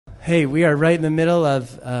Hey, we are right in the middle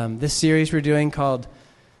of this series we're doing called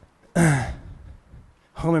Home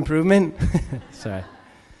Improvement. Sorry.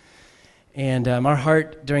 And our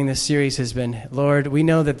heart during this series has been, Lord, we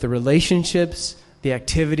know that the relationships, the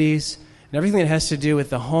activities, and everything that has to do with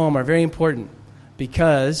the home are very important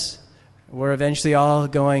because we're eventually all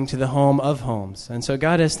going to the home of homes. And so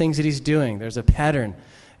God has things that He's doing. There's a pattern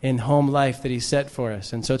in home life that He's set for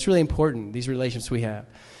us. And so it's really important, these relationships we have.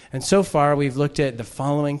 And so far, we've looked at the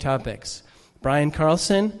following topics. Brian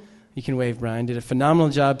Carlson, you can wave, Brian, did a phenomenal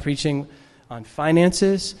job preaching on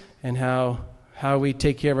finances and how we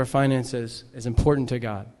take care of our finances is important to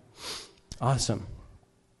God. Awesome.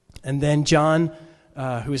 And then John,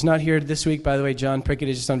 who is not here this week, by the way, John Prickett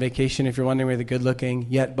is just on vacation. If you're wondering where the good-looking,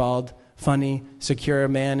 yet bald, funny, secure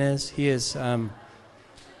man is, he is in,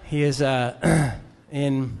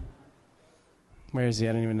 where is he?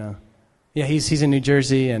 I don't even know. Yeah, he's in New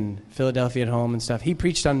Jersey and Philadelphia at home and stuff. He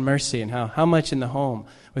preached on mercy and how much in the home,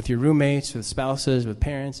 with your roommates, with spouses, with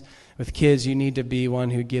parents, with kids, you need to be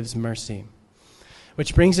one who gives mercy.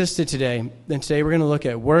 Which brings us to today. And today we're going to look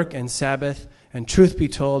at work and Sabbath. And truth be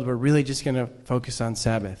told, we're really just going to focus on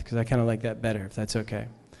Sabbath because I kind of like that better, if that's okay.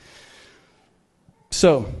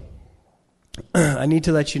 So, I need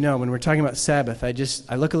to let you know, when we're talking about Sabbath,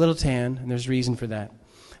 I look a little tan, and there's a reason for that.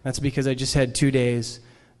 That's because I just had 2 days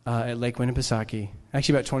at Lake Winnipesaukee,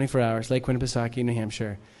 actually about 24 hours, Lake Winnipesaukee, New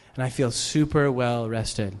Hampshire, and I feel super well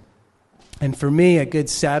rested. And for me, a good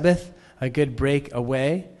Sabbath, a good break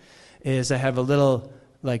away, is I have a little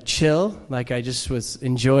chill, like I just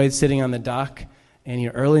enjoyed sitting on the dock, and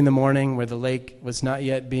early in the morning where the lake was not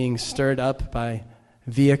yet being stirred up by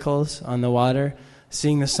vehicles on the water,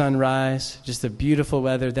 seeing the sun rise, just the beautiful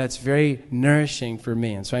weather, that's very nourishing for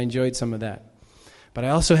me, and so I enjoyed some of that. But I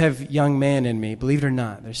also have young man in me, believe it or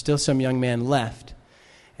not. There's still some young man left.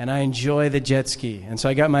 And I enjoy the jet ski. And so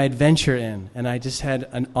I got my adventure in. And I just had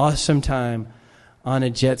an awesome time on a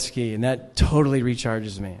jet ski. And that totally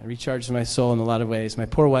recharges me. It recharges my soul in a lot of ways. My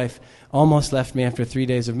poor wife almost left me after 3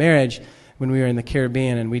 days of marriage when we were in the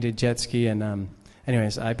Caribbean and we did jet ski. And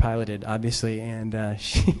anyways, I piloted, obviously. And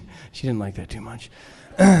she didn't like that too much.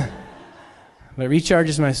 But it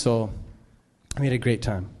recharges my soul. We had a great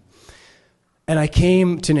time. And I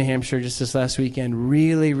came to New Hampshire just this last weekend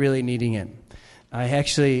really, really needing it. I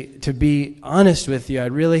actually, to be honest with you, I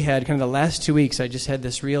really had kind of the last 2 weeks, I just had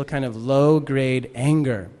this real kind of low-grade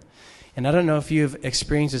anger. And I don't know if you've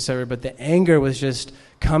experienced this ever, but the anger was just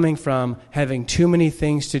coming from having too many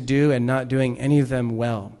things to do and not doing any of them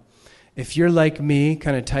well. If you're like me,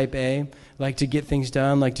 kind of type A, like to get things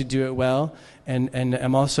done, like to do it well, and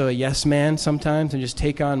I'm also a yes man sometimes and just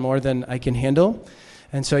take on more than I can handle.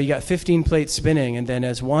 And so you got 15 plates spinning, and then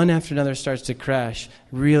as one after another starts to crash,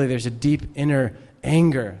 really there's a deep inner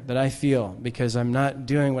anger that I feel because I'm not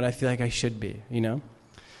doing what I feel like I should be,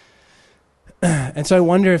 And so I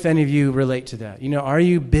wonder if any of you relate to that. Are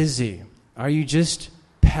you busy? Are you just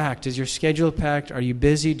packed? Is your schedule packed? Are you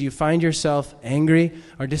busy? Do you find yourself angry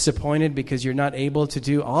or disappointed because you're not able to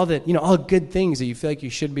do all that, all good things that you feel like you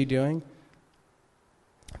should be doing?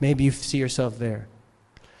 Maybe you see yourself there.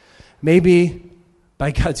 Maybe by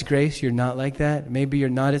God's grace, you're not like that. Maybe you're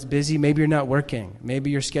not as busy. Maybe you're not working. Maybe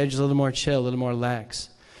your schedule's a little more chill, a little more lax.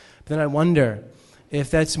 But then I wonder if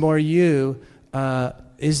that's more you.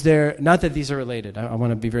 Is there, not that these are related. I want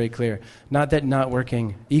to be very clear. Not that not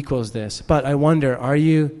working equals this. But I wonder, are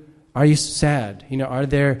you sad?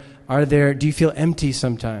 Do you feel empty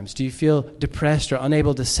sometimes? Do you feel depressed or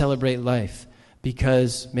unable to celebrate life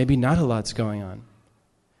because maybe not a lot's going on?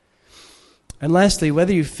 And lastly,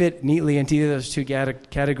 whether you fit neatly into either of those two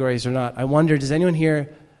categories or not, I wonder, does anyone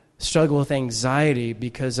here struggle with anxiety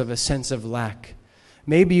because of a sense of lack?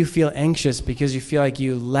 Maybe you feel anxious because you feel like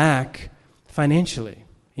you lack financially.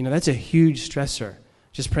 That's a huge stressor.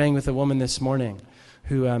 Just praying with a woman this morning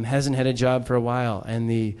who hasn't had a job for a while, and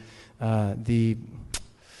the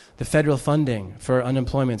federal funding for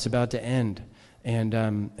unemployment is about to end,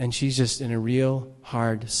 and she's just in a real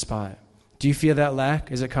hard spot. Do you feel that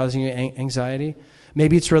lack? Is it causing you anxiety?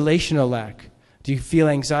 Maybe it's relational lack. Do you feel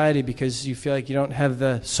anxiety because you feel like you don't have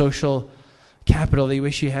the social capital that you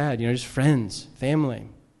wish you had, just friends, family?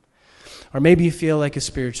 Or maybe you feel like a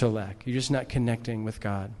spiritual lack. You're just not connecting with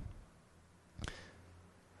God.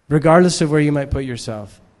 Regardless of where you might put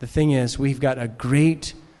yourself, the thing is, we've got a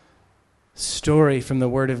great story from the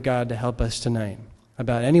Word of God to help us tonight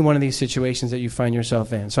about any one of these situations that you find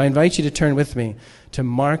yourself in. So I invite you to turn with me to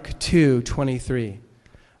Mark 2:23.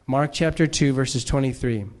 Mark chapter 2, verses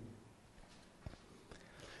 23.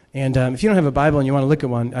 And if you don't have a Bible and you want to look at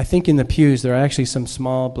one, I think in the pews there are actually some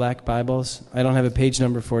small black Bibles. I don't have a page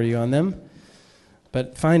number for you on them.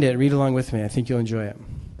 But find it, read along with me. I think you'll enjoy it.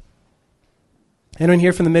 Anyone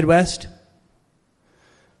here from the Midwest?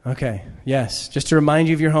 Okay, yes. Just to remind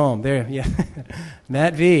you of your home. There, yeah.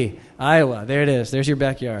 Matt V., Iowa. There it is. There's your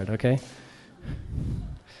backyard, okay?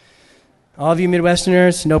 All of you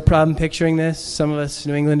Midwesterners, no problem picturing this. Some of us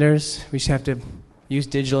New Englanders, we just have to use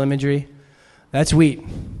digital imagery. That's wheat,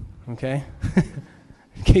 okay?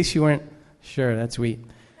 In case you weren't sure, that's wheat.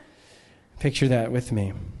 Picture that with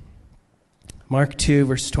me. Mark 2,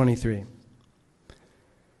 verse 23.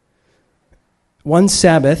 One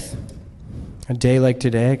Sabbath, a day like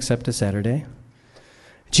today, except a Saturday,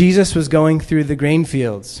 Jesus was going through the grain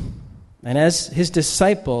fields. And as his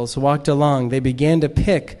disciples walked along, they began to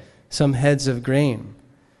pick some heads of grain.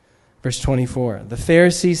 Verse 24. The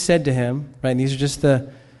Pharisees said to him, right, and these are just the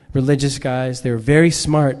religious guys. They were very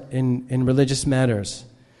smart in religious matters,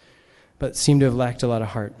 but seemed to have lacked a lot of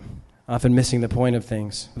heart, often missing the point of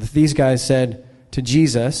things. These guys said to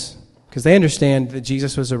Jesus, because they understand that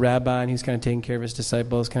Jesus was a rabbi and he's kind of taking care of his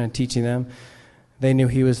disciples, kind of teaching them. They knew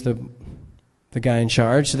he was the guy in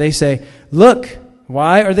charge. So they say, look,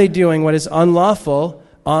 why are they doing what is unlawful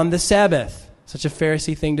on the Sabbath? Such a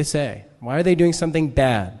Pharisee thing to say. Why are they doing something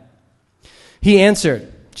bad?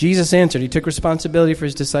 Jesus answered. He took responsibility for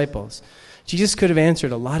his disciples. Jesus could have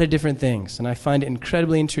answered a lot of different things, and I find it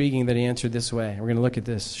incredibly intriguing that he answered this way. We're going to look at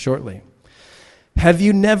this shortly. Have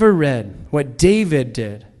you never read what David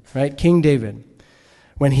did, right? King David,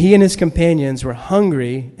 when he and his companions were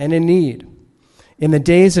hungry and in need. In the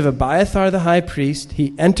days of Abiathar the high priest,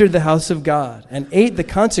 he entered the house of God and ate the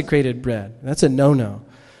consecrated bread. That's a no-no,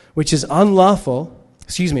 which is lawful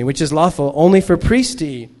only for priests to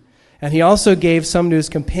eat. And he also gave some to his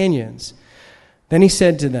companions. Then he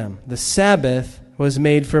said to them, the Sabbath was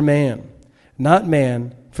made for man, not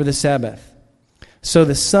man for the Sabbath. So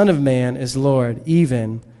the Son of Man is Lord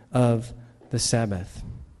even of the Sabbath.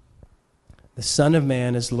 The Son of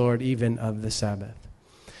Man is Lord even of the Sabbath.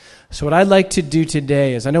 So what I'd like to do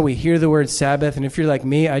today is, I know we hear the word Sabbath, and if you're like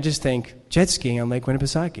me, I just think jet skiing on Lake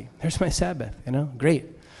Winnipesaukee. There's my Sabbath, great.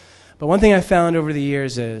 But one thing I found over the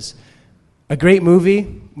years is a great movie,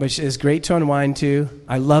 which is great to unwind to.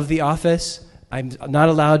 I love The Office. I'm not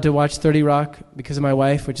allowed to watch 30 Rock because of my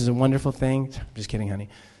wife, which is a wonderful thing. I'm just kidding, honey.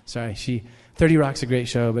 Sorry, 30 Rock's a great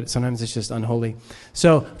show, but sometimes it's just unholy.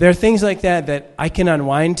 So there are things like that I can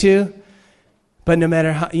unwind to, but no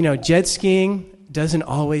matter how, jet skiing doesn't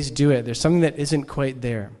always do it. There's something that isn't quite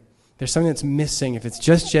there. There's something that's missing if it's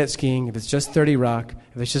just jet skiing, if it's just 30 Rock,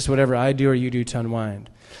 if it's just whatever I do or you do to unwind.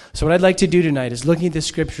 So what I'd like to do tonight is looking at the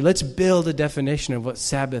scripture. Let's build a definition of what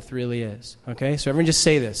Sabbath really is. Okay? So everyone just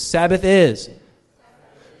say this. Sabbath is.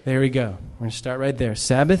 There we go. We're going to start right there.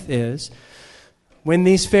 Sabbath is when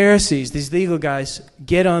these Pharisees, these legal guys,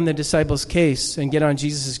 get on the disciples' case and get on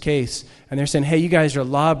Jesus' case, and they're saying, hey, you guys are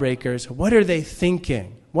lawbreakers. What are they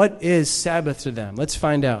thinking? What is Sabbath to them? Let's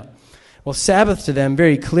find out. Well, Sabbath to them,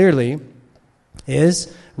 very clearly,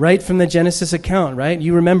 is right from the Genesis account, right?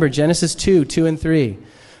 You remember Genesis 2 and 3.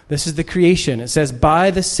 This is the creation. It says,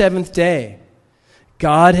 by the seventh day,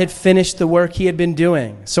 God had finished the work he had been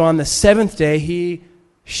doing. So on the seventh day, he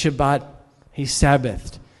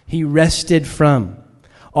Sabbathed. He rested from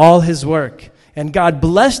all his work. And God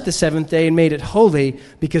blessed the seventh day and made it holy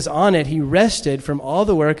because on it he rested from all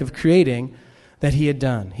the work of creating that he had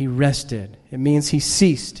done. He rested. It means he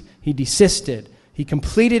ceased. He desisted. He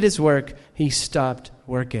completed his work. He stopped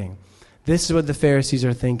working. This is what the Pharisees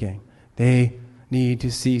are thinking. They need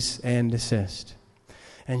to cease and desist.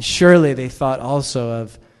 And surely they thought also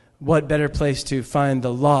of what better place to find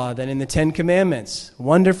the law than in the Ten Commandments.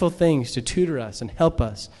 Wonderful things to tutor us and help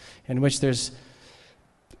us, in which there's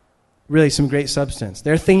really some great substance.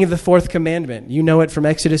 They're thinking of the fourth commandment. You know it from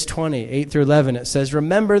Exodus 20, 8 through 11. It says,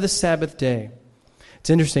 remember the Sabbath day. It's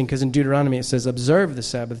interesting because in Deuteronomy it says, observe the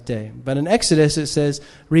Sabbath day. But in Exodus it says,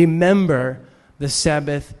 remember the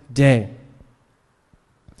Sabbath day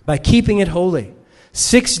by keeping it holy.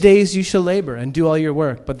 6 days you shall labor and do all your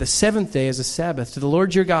work, but the seventh day is a Sabbath to the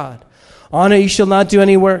Lord your God. On it you shall not do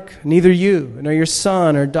any work, neither you, nor your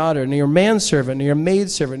son or daughter, nor your manservant, nor your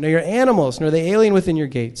maidservant, nor your animals, nor the alien within your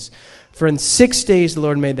gates. For in 6 days the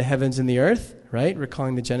Lord made the heavens and the earth, right?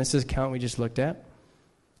 Recalling the Genesis account we just looked at.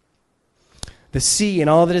 The sea and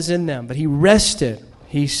all that is in them. But he rested,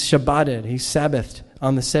 he Shabbated, he Sabbathed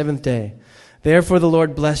on the seventh day. Therefore the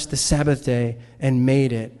Lord blessed the Sabbath day and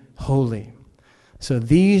made it holy. So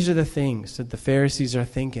these are the things that the Pharisees are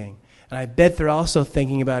thinking. And I bet they're also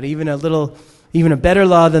thinking about even a better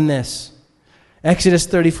law than this. Exodus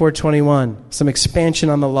 34:21, some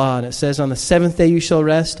expansion on the law. And it says, on the seventh day you shall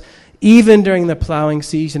rest. Even during the plowing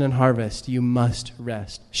season and harvest, you must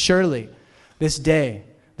rest. Surely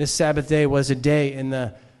This Sabbath day was a day in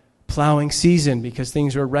the plowing season because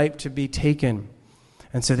things were ripe to be taken.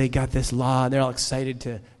 And so they got this law, and they're all excited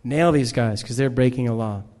to nail these guys because they're breaking a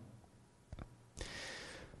law.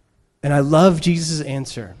 And I love Jesus'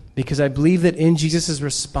 answer because I believe that in Jesus'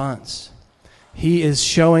 response, he is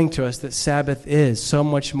showing to us that Sabbath is so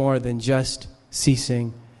much more than just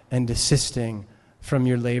ceasing and desisting from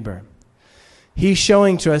your labor. He's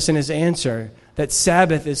showing to us in his answer that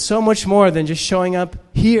Sabbath is so much more than just showing up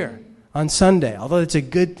here on Sunday, although it's a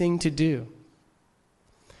good thing to do.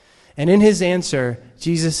 And in his answer,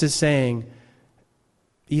 Jesus is saying,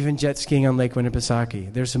 even jet skiing on Lake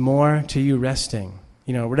Winnipesaukee, there's more to you resting.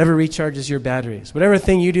 You know, whatever recharges your batteries, whatever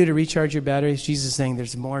thing you do to recharge your batteries, Jesus is saying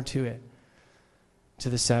there's more to it, to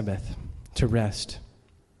the Sabbath, to rest.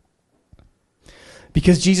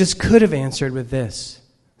 Because Jesus could have answered with this.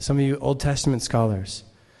 Some of you Old Testament scholars.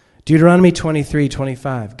 Deuteronomy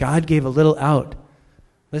 23:25. God gave a little out.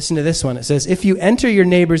 Listen to this one. It says, if you enter your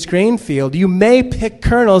neighbor's grain field, you may pick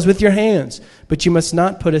kernels with your hands, but you must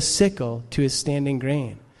not put a sickle to his standing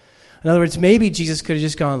grain. In other words, maybe Jesus could have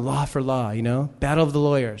just gone law for law, you know, battle of the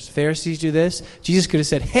lawyers. Pharisees do this. Jesus could have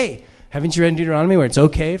said, hey, haven't you read in Deuteronomy where it's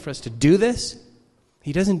okay for us to do this?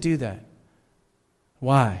 He doesn't do that.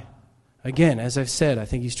 Why? Again, as I've said, I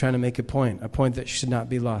think he's trying to make a point that should not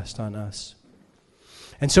be lost on us.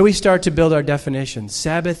 And so we start to build our definition.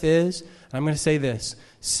 Sabbath is, I'm going to say this,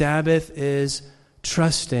 Sabbath is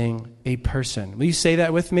trusting a person. Will you say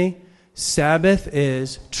that with me? Sabbath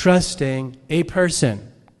is trusting a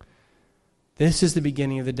person. This is the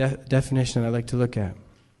beginning of the definition I'd like to look at.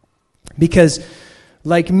 Because,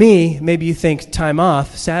 like me, maybe you think time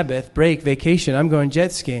off, Sabbath, break, vacation, I'm going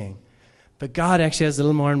jet skiing. But God actually has a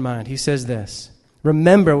little more in mind. He says this.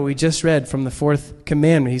 Remember what we just read from the fourth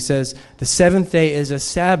commandment. He says, the seventh day is a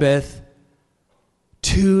Sabbath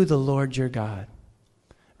to the Lord your God.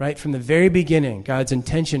 Right? From the very beginning, God's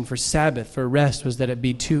intention for Sabbath, for rest, was that it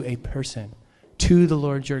be to a person, to the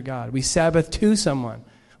Lord your God. We Sabbath to someone.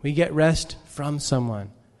 We get rest from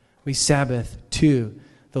someone. We Sabbath to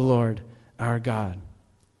the Lord our God.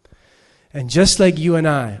 And just like you and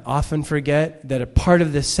I often forget that a part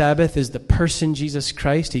of this Sabbath is the person Jesus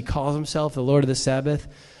Christ, he calls himself the Lord of the Sabbath,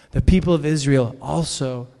 the people of Israel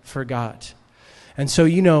also forgot. And so,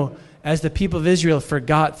 you know, as the people of Israel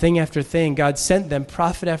forgot thing after thing, God sent them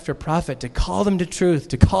prophet after prophet to call them to truth,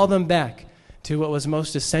 to call them back to what was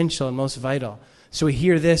most essential and most vital. So we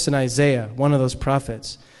hear this in Isaiah, one of those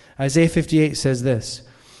prophets. Isaiah 58 says this,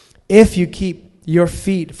 if you keep your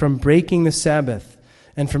feet from breaking the Sabbath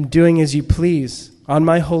and from doing as you please on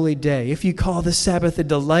my holy day, if you call the Sabbath a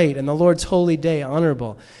delight and the Lord's holy day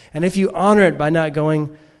honorable, and if you honor it by not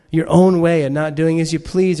going your own way and not doing as you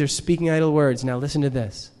please or speaking idle words. Now listen to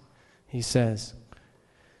this. He says,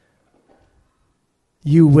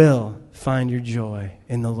 you will find your joy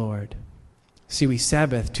in the Lord. See, we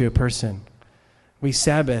Sabbath to a person. We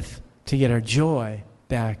Sabbath to get our joy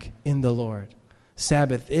back in the Lord.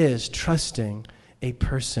 Sabbath is trusting a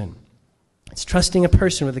person. It's trusting a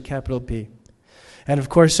person with a capital P. And of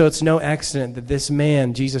course, so it's no accident that this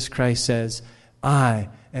man, Jesus Christ, says, I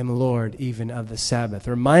am Lord even of the Sabbath,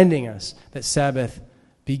 reminding us that Sabbath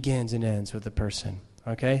begins and ends with a person.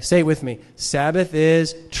 Okay? Say it with me. Sabbath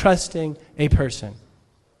is trusting a person.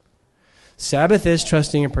 Sabbath is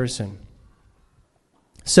trusting a person.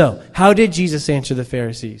 So, how did Jesus answer the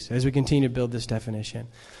Pharisees as we continue to build this definition?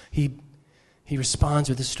 He responds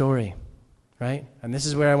with a story, right? And this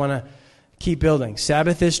is where I want to keep building.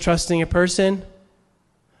 Sabbath is trusting a person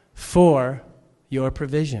for your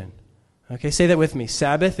provision. Okay, say that with me.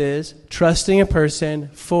 Sabbath is trusting a person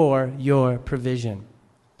for your provision.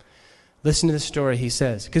 Listen to the story he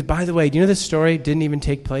says. Because, by the way, do you know this story didn't even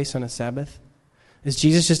take place on a Sabbath? Is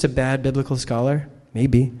Jesus just a bad biblical scholar?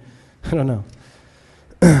 Maybe. I don't know.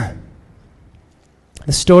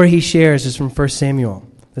 The story he shares is from 1 Samuel,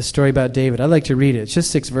 the story about David. I'd like to read it. It's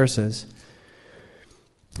just 6 verses.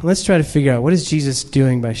 Let's try to figure out what is Jesus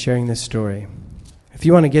doing by sharing this story. If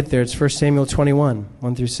you want to get there, it's 1 Samuel 21,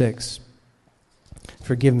 1 through 6.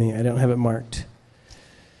 Forgive me, I don't have it marked.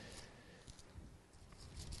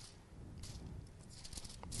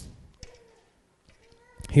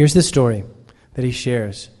 Here's the story that he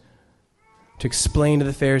shares to explain to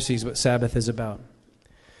the Pharisees what Sabbath is about.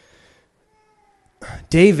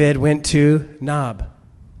 David went to Nob.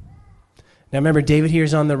 Now remember, David here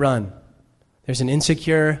is on the run. There's an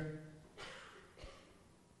insecure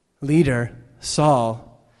leader,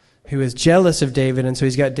 Saul, who is jealous of David, and so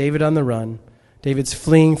he's got David on the run. David's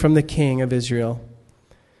fleeing from the king of Israel.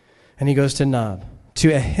 And he goes to Nob,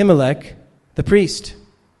 to Ahimelech, the priest.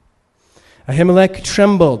 Ahimelech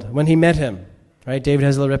trembled when he met him. right? David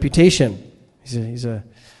has a little reputation. He's a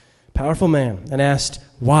powerful man. And asked,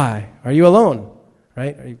 why? Are you alone?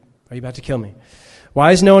 Right? Are you about to kill me?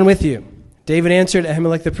 Why is no one with you? David answered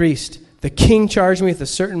Ahimelech the priest, the king charged me with a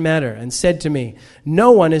certain matter and said to me,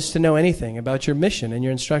 no one is to know anything about your mission and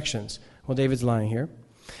your instructions. Well, David's lying here.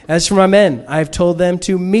 As for my men, I have told them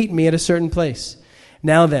to meet me at a certain place.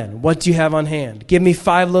 Now then, what do you have on hand? Give me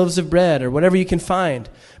 5 loaves of bread or whatever you can find.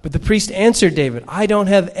 But the priest answered David, I don't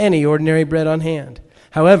have any ordinary bread on hand.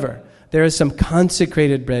 However, there is some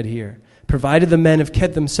consecrated bread here, provided the men have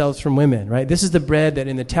kept themselves from women, right? This is the bread that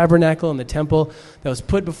in the tabernacle and the temple that was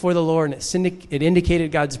put before the Lord, and it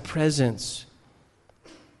indicated God's presence.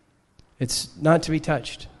 It's not to be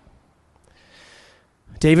touched.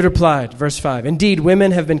 David replied, verse 5, indeed,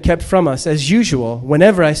 women have been kept from us as usual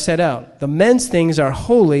whenever I set out. The men's things are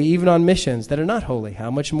holy even on missions that are not holy.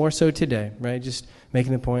 How much more so today, right? Just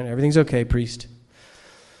making the point. Everything's okay, priest.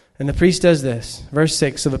 And the priest does this. Verse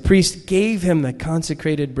 6, so the priest gave him the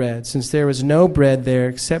consecrated bread, since there was no bread there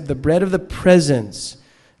except the bread of the presence,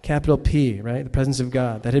 capital P, right? The presence of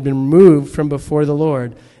God, that had been removed from before the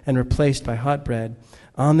Lord and replaced by hot bread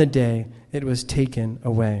on the day it was taken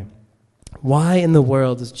away. Why in the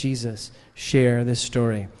world does Jesus share this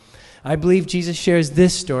story? I believe Jesus shares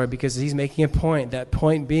this story because he's making a point, that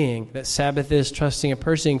point being that Sabbath is trusting a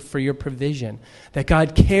person for your provision, that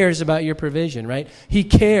God cares about your provision, right? He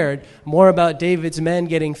cared more about David's men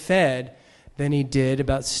getting fed than he did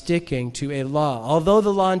about sticking to a law. Although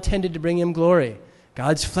the law intended to bring him glory,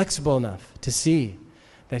 God's flexible enough to see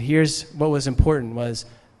that here's what was important was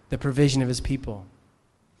the provision of his people.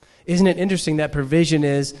 Isn't it interesting that provision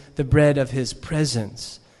is the bread of his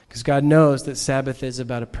presence? Because God knows that Sabbath is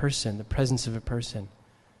about a person, the presence of a person.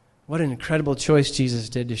 What an incredible choice Jesus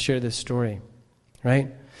did to share this story,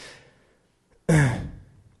 right? And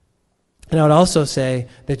I would also say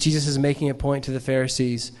that Jesus is making a point to the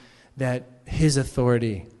Pharisees that his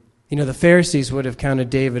authority, the Pharisees would have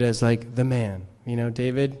counted David as like the man.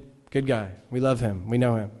 David, good guy. We love him. We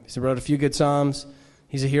know him. He wrote a few good Psalms.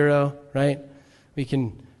 He's a hero, right? We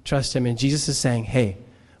can trust him. And Jesus is saying, hey,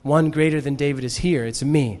 one greater than David is here. It's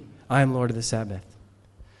me. I am Lord of the Sabbath.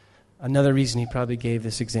 Another reason he probably gave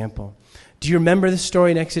this example. Do you remember the story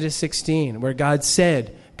in Exodus 16 where God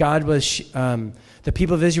said, the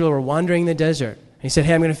people of Israel were wandering in the desert. And he said,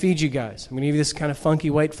 hey, I'm going to feed you guys. I'm going to give you this kind of funky,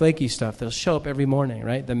 white, flaky stuff that'll show up every morning,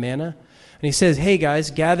 right? The manna. And he says, hey, guys,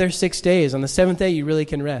 gather 6 days. On the 7th day, you really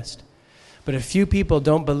can rest. But a few people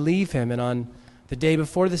don't believe him, and on the day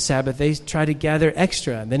before the Sabbath, they try to gather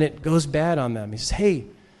extra, and then it goes bad on them. He says, hey,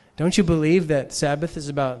 don't you believe that Sabbath is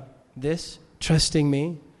about this? Trusting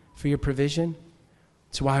me for your provision?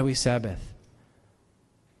 It's why we Sabbath.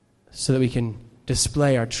 So that we can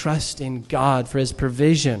display our trust in God for his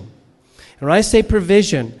provision. And when I say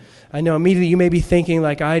provision, I know immediately you may be thinking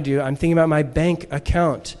like I do. I'm thinking about my bank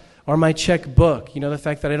account or my checkbook. The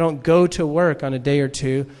fact that I don't go to work on a day or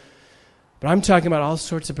two. But I'm talking about all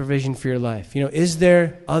sorts of provision for your life. Is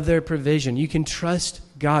there other provision? You can trust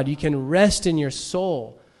God. You can rest in your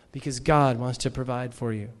soul because God wants to provide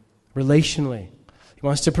for you. Relationally. He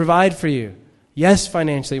wants to provide for you. Yes,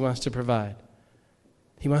 financially he wants to provide.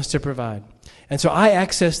 He wants to provide. And so I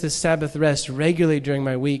access this Sabbath rest regularly during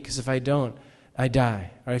my week because if I don't, I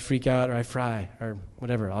die or I freak out or I fry or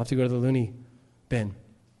whatever. I'll have to go to the loony bin.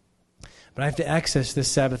 But I have to access this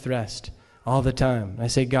Sabbath rest all the time. I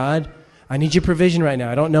say, God, I need your provision right now.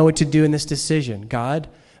 I don't know what to do in this decision. God,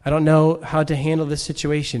 I don't know how to handle this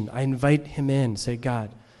situation. I invite him in. Say,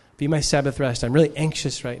 God, be my Sabbath rest. I'm really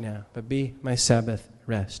anxious right now, but be my Sabbath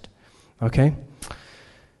rest. Okay?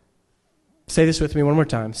 Say this with me one more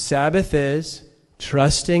time. Sabbath is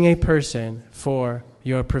trusting a person for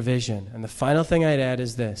your provision. And the final thing I'd add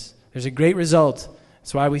is this. There's a great result.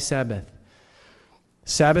 That's why we Sabbath.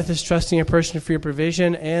 Sabbath is trusting a person for your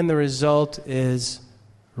provision, and the result is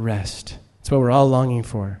rest. That's what we're all longing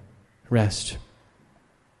for. Rest.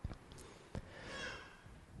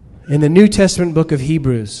 In the New Testament book of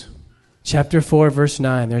Hebrews, chapter 4, verse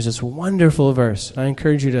 9, there's this wonderful verse. I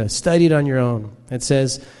encourage you to study it on your own. It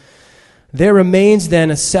says, there remains then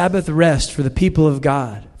a Sabbath rest for the people of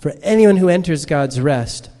God. For anyone who enters God's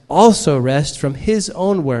rest also rests from his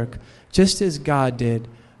own work, just as God did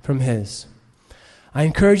from his. I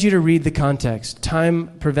encourage you to read the context.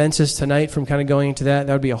 Time prevents us tonight from kind of going into that.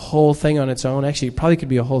 That would be a whole thing on its own. Actually, it probably could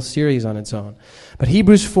be a whole series on its own. But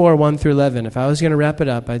Hebrews 4, 1 through 11, if I was going to wrap it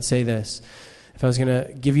up, I'd say this. If I was going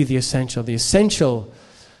to give you the essential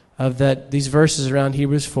of these verses around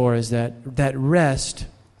Hebrews 4 is that rest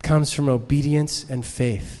comes from obedience and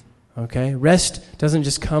faith. Okay? Rest doesn't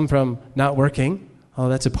just come from not working, although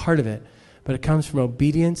that's a part of it, but it comes from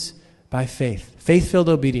obedience by faith. Faith-filled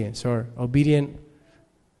obedience, or obedient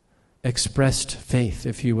expressed faith,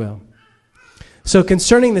 if you will. So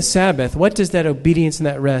concerning the Sabbath, what does that obedience and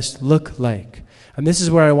that rest look like? And this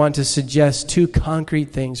is where I want to suggest two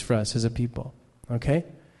concrete things for us as a people, okay?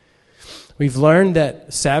 We've learned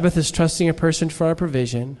that Sabbath is trusting a person for our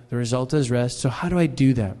provision. The result is rest. So how do I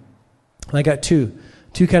do that? I got two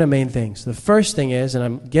kind of main things. The first thing is, and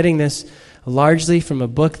I'm getting this largely from a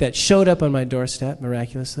book that showed up on my doorstep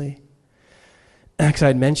miraculously. Actually,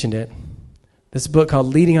 I'd mentioned it. This book called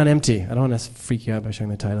Leading on Empty. I don't want to freak you out by showing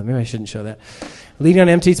the title. Maybe I shouldn't show that. Leading on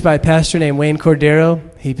Empty, it's by a pastor named Wayne Cordero.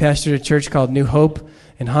 He pastored a church called New Hope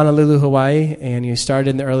in Honolulu, Hawaii, and he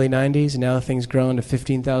started in the early 90s, and now the thing's grown to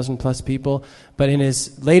 15,000 plus people. But in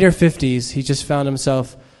his later 50s, he just found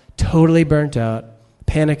himself totally burnt out,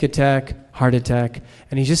 panic attack, heart attack,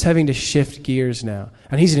 and he's just having to shift gears now.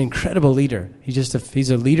 And he's an incredible leader. He's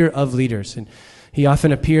a leader of leaders, and he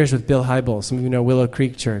often appears with Bill Hybels. Some of you know Willow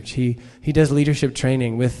Creek Church. He does leadership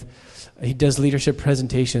training he does leadership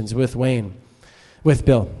presentations with Wayne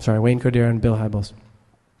Cordero and Bill Hybels.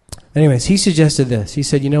 Anyways, he suggested this. He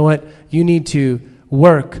said, you know what? You need to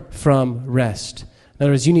work from rest. In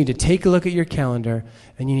other words, you need to take a look at your calendar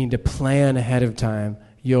and you need to plan ahead of time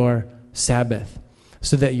your Sabbath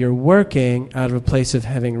so that you're working out of a place of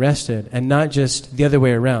having rested and not just the other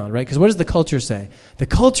way around, right? Because what does the culture say? The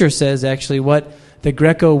culture says actually what the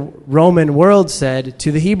Greco-Roman world said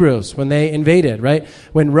to the Hebrews when they invaded, right?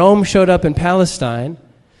 When Rome showed up in Palestine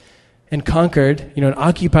and conquered, and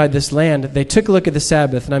occupied this land, they took a look at the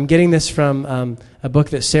Sabbath. And I'm getting this from a book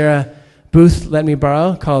that Sarah Booth let me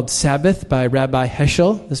borrow called Sabbath by Rabbi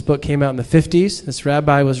Heschel. This book came out in the 50s. This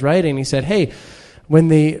rabbi was writing. He said, hey, when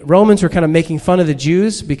the Romans were kind of making fun of the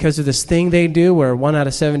Jews because of this thing they do where 1 out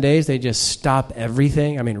of 7 days they just stop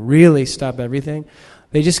everything, really stop everything,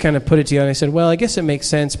 they just kind of put it together and they said, well, I guess it makes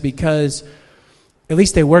sense because at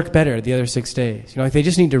least they work better the other 6 days. They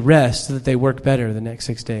just need to rest so that they work better the next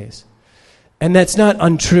 6 days. And that's not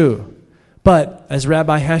untrue. But as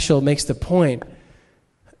Rabbi Heschel makes the point,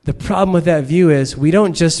 the problem with that view is we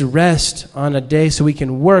don't just rest on a day so we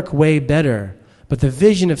can work way better. But the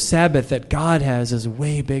vision of Sabbath that God has is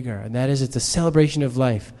way bigger, and that is it's a celebration of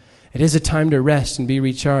life. It is a time to rest and be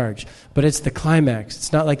recharged, but it's the climax.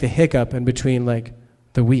 It's not like the hiccup in between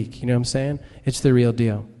the week, you know what I'm saying? It's the real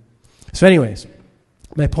deal. So anyways,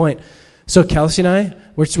 my point. So Kelsey and I,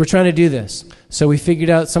 we're trying to do this. So we figured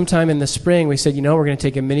out sometime in the spring, we said, we're going to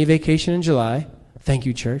take a mini vacation in July. Thank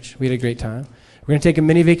you, church. We had a great time. We're going to take a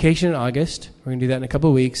mini vacation in August. We're going to do that in a couple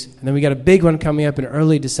of weeks. And then we got a big one coming up in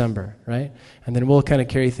early December, right? And then we'll kind of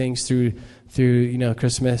carry things through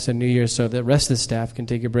Christmas and New Year's so the rest of the staff can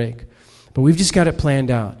take a break. But we've just got it planned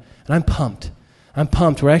out. And I'm pumped.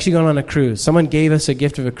 We're actually going on a cruise. Someone gave us a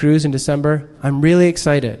gift of a cruise in December. I'm really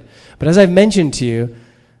excited. But as I've mentioned to you,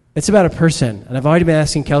 it's about a person. And I've already been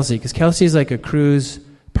asking Kelsey, because Kelsey is like a cruise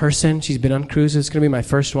person. She's been on cruises. It's going to be my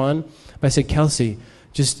first one. But I said, Kelsey,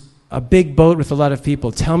 just a big boat with a lot of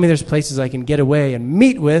people. Tell me there's places I can get away and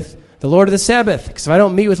meet with the Lord of the Sabbath. Because if I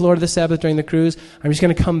don't meet with Lord of the Sabbath during the cruise, I'm just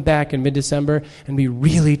going to come back in mid-December and be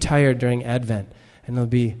really tired during Advent. And it'll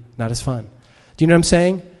be not as fun. Do you know what I'm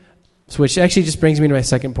saying? So which actually just brings me to my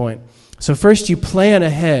second point. So first you plan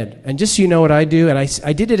ahead. And just so you know what I do, and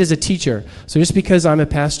I did it as a teacher. So just because I'm a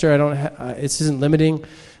pastor, this isn't limiting.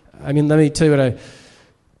 Let me tell you what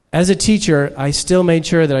as a teacher, I still made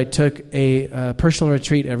sure that I took a personal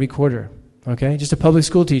retreat every quarter, okay? Just a public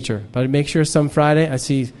school teacher. But I'd make sure some Friday, I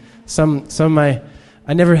see some of my,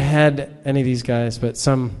 I never had any of these guys, but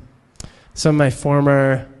some of my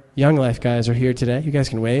former Young Life guys are here today. You guys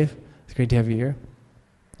can wave. It's great to have you here.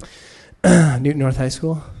 Newton North High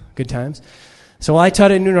School, good times. So while I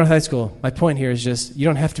taught at Newton North High School, my point here is just you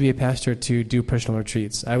don't have to be a pastor to do personal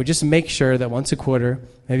retreats. I would just make sure that once a quarter,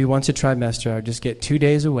 maybe once a trimester, I would just get 2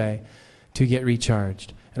 days away to get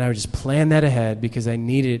recharged. And I would just plan that ahead because I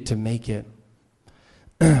needed to make it.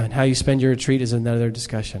 And how you spend your retreat is another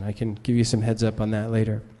discussion. I can give you some heads up on that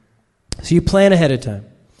later. So you plan ahead of time.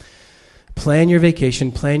 Plan your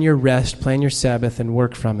vacation, plan your rest, plan your Sabbath, and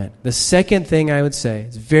work from it. The second thing I would say,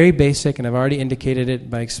 it's very basic, and I've already indicated it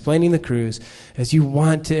by explaining the cruise, is you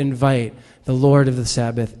want to invite the Lord of the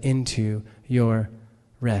Sabbath into your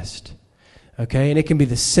rest. Okay? And it can be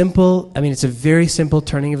it's a very simple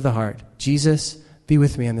turning of the heart. Jesus, be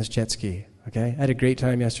with me on this jet ski. Okay? I had a great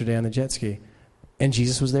time yesterday on the jet ski. And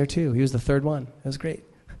Jesus was there too. He was the third one. It was great.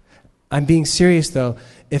 I'm being serious, though.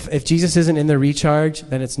 If Jesus isn't in the recharge,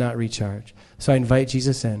 then it's not recharge. So I invite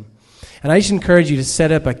Jesus in. And I just encourage you to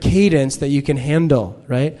set up a cadence that you can handle,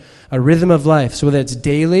 right? A rhythm of life. So whether it's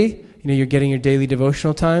daily, You're getting your daily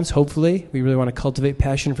devotional times, hopefully. We really want to cultivate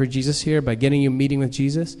passion for Jesus here by getting you meeting with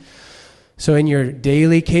Jesus. So in your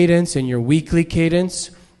daily cadence, in your weekly cadence,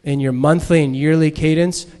 in your monthly and yearly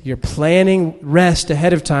cadence, you're planning rest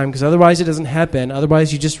ahead of time, because otherwise it doesn't happen.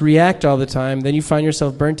 Otherwise you just react all the time. Then you find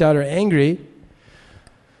yourself burnt out or angry.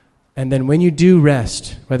 And then when you do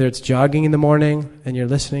rest, whether it's jogging in the morning and you're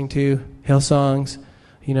listening to Hillsongs,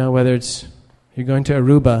 whether it's you're going to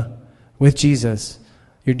Aruba with Jesus,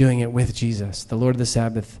 you're doing it with Jesus. The Lord of the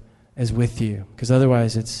Sabbath is with you, because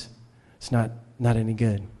otherwise it's not any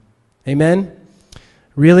good. Amen?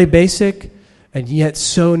 Really basic, and yet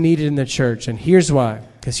so needed in the church. And here's why.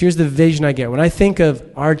 Because here's the vision I get. When I think of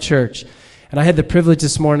our church, and I had the privilege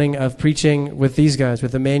this morning of preaching with these guys,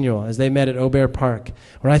 with Emmanuel, as they met at Aubert Park.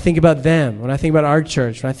 When I think about them, when I think about our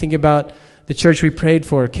church, when I think about the church we prayed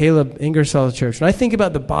for, Caleb Ingersoll Church, when I think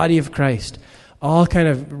about the body of Christ, all kind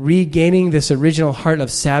of regaining this original heart of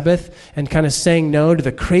Sabbath and kind of saying no to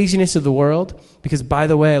the craziness of the world. Because, by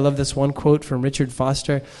the way, I love this one quote from Richard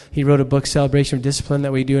Foster. He wrote a book, Celebration of Discipline,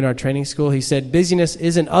 that we do in our training school. He said, busyness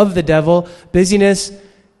isn't of the devil, busyness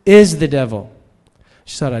is the devil.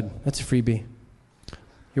 Just thought that's a freebie.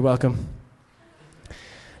 You're welcome.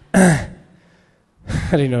 I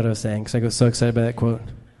didn't know what I was saying because I got so excited by that quote.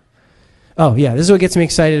 Oh, yeah, this is what gets me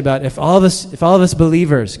excited about if all of us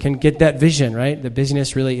believers can get that vision, right? That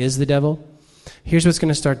busyness really is the devil. Here's what's going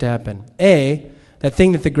to start to happen. That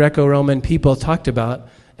thing that the Greco-Roman people talked about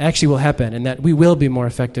actually will happen, and that we will be more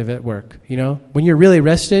effective at work. When you're really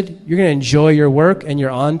rested, you're going to enjoy your work and your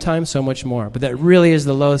on time so much more. But that really is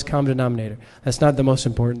the lowest common denominator. That's not the most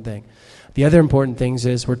important thing. The other important things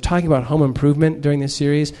is we're talking about home improvement during this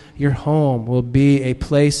series. Your home will be a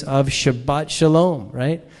place of Shabbat Shalom,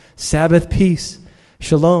 right? Sabbath peace,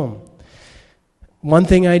 Shalom. One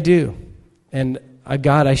thing I do, and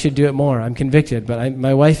God, I should do it more. I'm convicted, but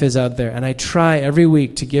my wife is out there, and I try every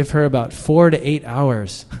week to give her about 4 to 8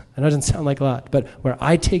 hours. I know it doesn't sound like a lot, but where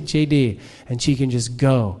I take JD, and she can just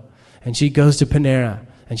go, and she goes to Panera,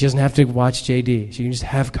 and she doesn't have to watch JD. She can just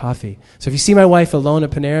have coffee. So if you see my wife alone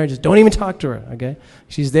at Panera, just don't even talk to her, okay?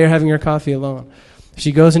 She's there having her coffee alone.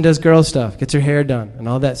 She goes and does girl stuff, gets her hair done, and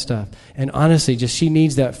all that stuff. And honestly, she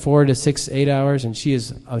needs that 4 to 6, 8 hours, and she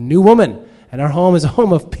is a new woman, and our home is a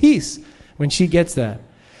home of peace when she gets that.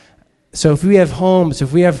 So if we have homes,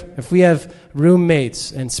 if we have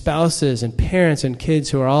roommates and spouses and parents and kids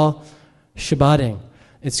who are all Shabbating,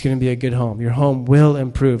 it's going to be a good home. Your home will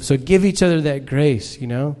improve. So give each other that grace,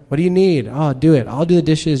 What do you need? Oh, do it. I'll do the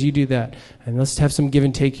dishes, you do that. And let's have some give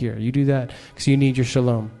and take here. You do that because you need your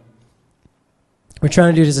shalom. We're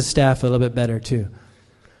trying to do it as a staff a little bit better too.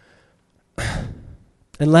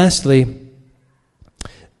 And lastly,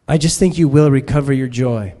 I just think you will recover your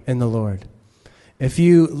joy in the Lord. If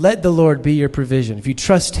you let the Lord be your provision, if you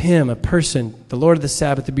trust Him, a person, the Lord of the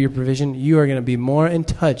Sabbath to be your provision, you are going to be more in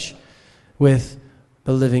touch with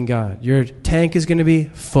the living God. Your tank is going to be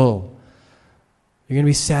full. You're going to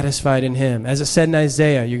be satisfied in Him. As it said in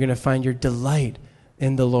Isaiah, you're going to find your delight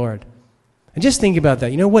in the Lord. And just think about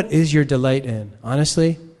that. What is your delight in?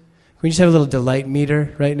 Honestly, can we just have a little delight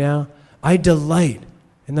meter right now? I delight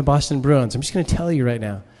in the Boston Bruins. I'm just going to tell you right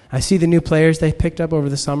now. I see the new players they picked up over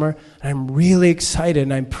the summer, and I'm really excited,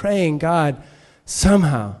 and I'm praying, God,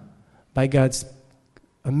 somehow, by God's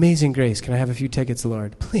amazing grace, can I have a few tickets,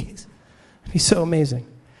 Lord? Please. It'd be so amazing.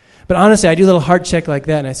 But honestly, I do a little heart check like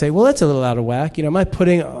that, and I say, well, that's a little out of whack. Am I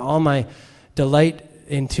putting all my delight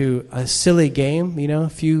into a silly game? A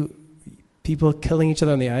few people killing each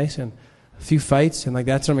other on the ice and a few fights, and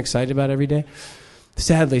that's what I'm excited about every day?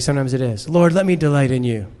 Sadly, sometimes it is. Lord, let me delight in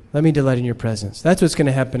you. Let me delight in your presence. That's what's going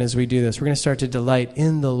to happen as we do this. We're going to start to delight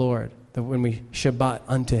in the Lord when we Shabbat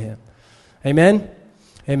unto Him. Amen?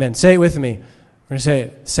 Amen. Say it with me. We're going to say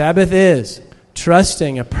it. Sabbath is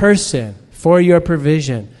trusting a person for your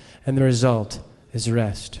provision, and the result is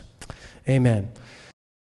rest. Amen.